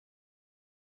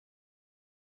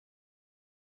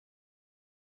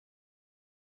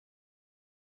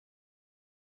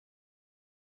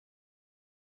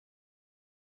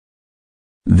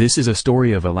This is a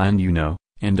story of a land you know,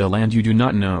 and a land you do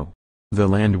not know. The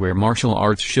land where martial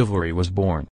arts chivalry was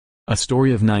born. A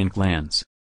story of 9 clans,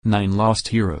 9 lost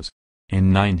heroes,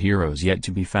 and 9 heroes yet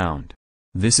to be found.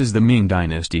 This is the Ming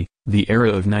Dynasty, the era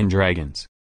of 9 dragons.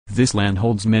 This land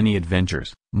holds many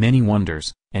adventures, many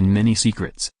wonders, and many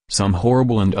secrets, some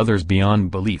horrible and others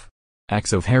beyond belief.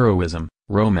 Acts of heroism,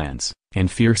 romance, and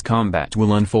fierce combat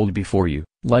will unfold before you,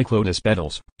 like lotus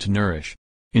petals, to nourish.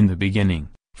 In the beginning,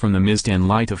 from the mist and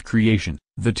light of creation,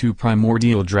 the 2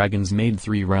 primordial dragons made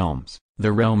 3 realms,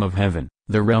 the realm of heaven,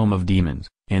 the realm of demons,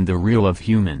 and the realm of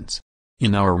humans.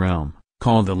 In our realm,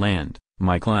 called the land,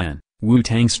 my clan,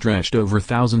 Wu-Tang stretched over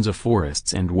thousands of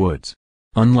forests and woods.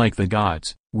 Unlike the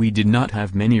gods, we did not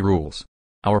have many rules.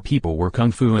 Our people were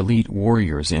kung fu elite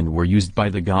warriors and were used by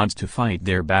the gods to fight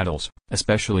their battles,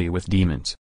 especially with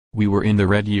demons. We were in the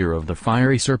red year of the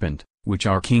fiery serpent, which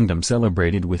our kingdom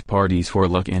celebrated with parties for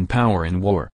luck and power in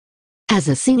war. As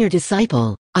a senior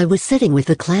disciple, I was sitting with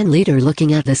the clan leader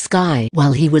looking at the sky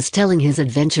while he was telling his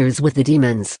adventures with the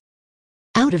demons.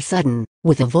 Out of sudden,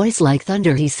 with a voice like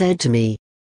thunder he said to me,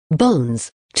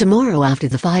 "Bones, tomorrow after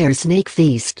the fire snake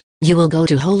feast, you will go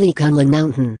to Holy Kunlun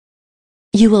Mountain.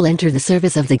 You will enter the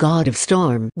service of the God of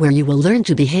Storm where you will learn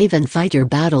to behave and fight your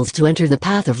battles to enter the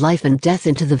path of life and death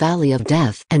into the valley of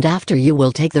death, and after you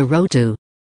will take the road to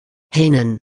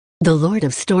Hainan. The Lord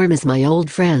of Storm is my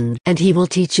old friend and he will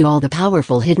teach you all the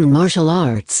powerful hidden martial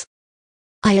arts."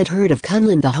 I had heard of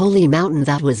Kunlun, the holy mountain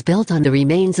that was built on the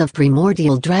remains of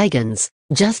primordial dragons,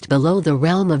 just below the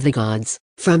realm of the gods,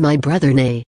 from my brother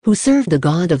Ne, who served the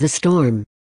God of the Storm.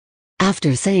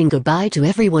 After saying goodbye to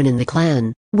everyone in the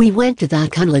clan, we went to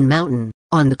that Kunlun mountain,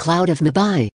 on the cloud of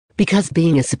Mabai, because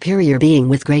being a superior being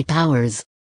with great powers,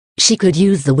 she could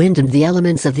use the wind and the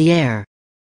elements of the air.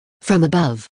 From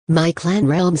above, my clan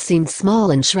realm seemed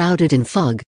small and shrouded in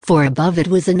fog, for above it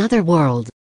was another world.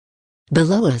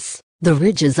 Below us, the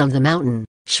ridges of the mountain,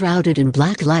 shrouded in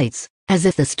black lights, as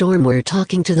if the storm were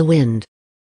talking to the wind.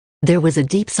 There was a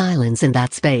deep silence in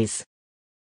that space.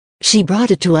 She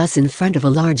brought it to us in front of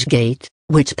a large gate,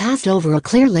 which passed over a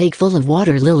clear lake full of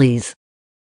water lilies.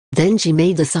 Then she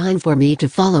made the sign for me to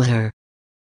follow her.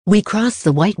 We crossed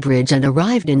the white bridge and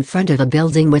arrived in front of a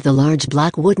building with a large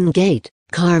black wooden gate,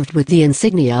 carved with the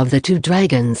insignia of the 2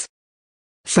 dragons.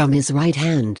 From his right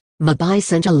hand, Mabai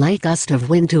sent a light gust of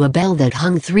wind to a bell that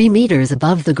hung 3 meters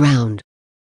above the ground.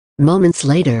 Moments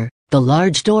later, the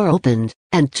large door opened,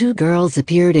 and 2 girls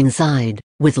appeared inside,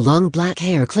 with long black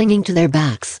hair clinging to their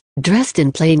backs, dressed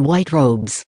in plain white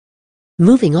robes.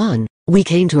 Moving on, we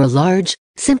came to a large,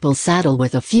 simple saddle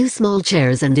with a few small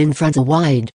chairs and in front a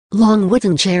wide, long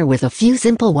wooden chair with a few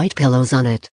simple white pillows on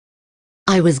it.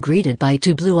 I was greeted by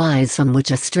 2 blue eyes from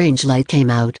which a strange light came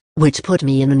out, which put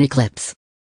me in an eclipse.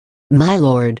 "My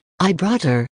lord, I brought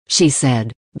her," she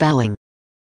said, bowing.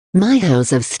 "My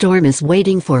house of storm is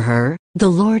waiting for her," the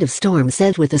Lord of Storm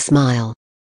said with a smile.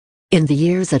 In the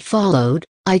years that followed,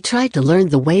 I tried to learn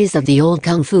the ways of the old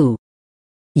Kung Fu.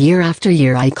 Year after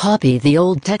year I copied the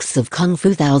old texts of Kung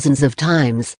Fu thousands of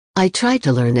times. I tried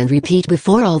to learn and repeat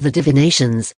before all the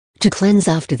divinations, to cleanse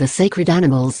after the sacred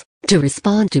animals, to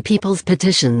respond to people's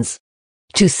petitions,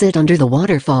 to sit under the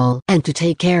waterfall and to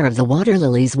take care of the water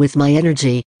lilies with my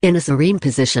energy, in a serene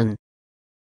position.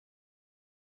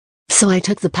 So I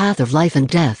took the path of life and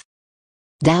death.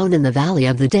 Down in the valley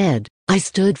of the dead, I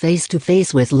stood face to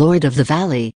face with Lord of the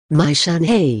Valley, my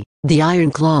Shanhei, the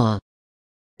Iron Claw.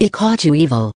 "It caught you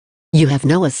evil. You have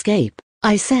no escape,"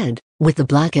 I said, with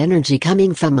the black energy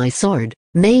coming from my sword,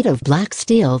 made of black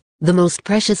steel, the most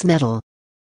precious metal.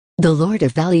 The Lord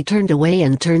of Valley turned away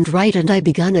and turned right and I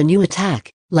began a new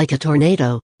attack, like a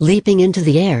tornado, leaping into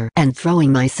the air and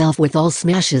throwing myself with all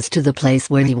smashes to the place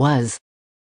where he was.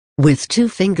 With 2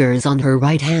 fingers on her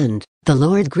right hand, the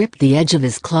Lord gripped the edge of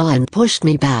his claw and pushed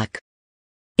me back.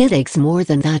 "It takes more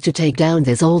than that to take down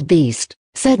this old beast,"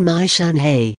 said my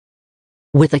Shanhei.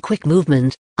 With a quick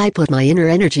movement, I put my inner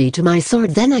energy to my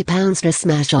sword, then I pounced a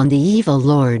smash on the evil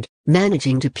Lord,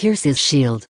 managing to pierce his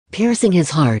shield, piercing his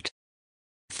heart.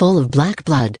 Full of black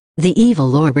blood, the evil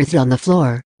Lord writhed on the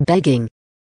floor, begging,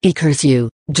 "I curse you,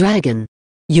 dragon!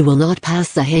 You will not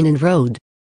pass the Hainan road."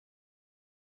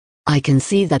 "I can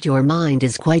see that your mind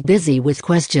is quite busy with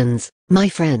questions, my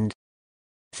friend.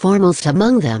 Foremost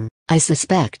among them, I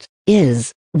suspect,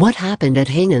 is, what happened at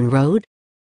Hainan Road?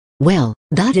 Well,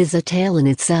 that is a tale in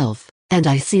itself, and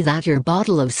I see that your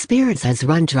bottle of spirits has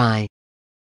run dry.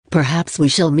 Perhaps we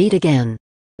shall meet again.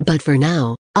 But for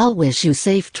now, I'll wish you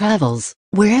safe travels,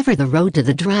 wherever the road to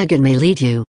the dragon may lead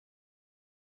you."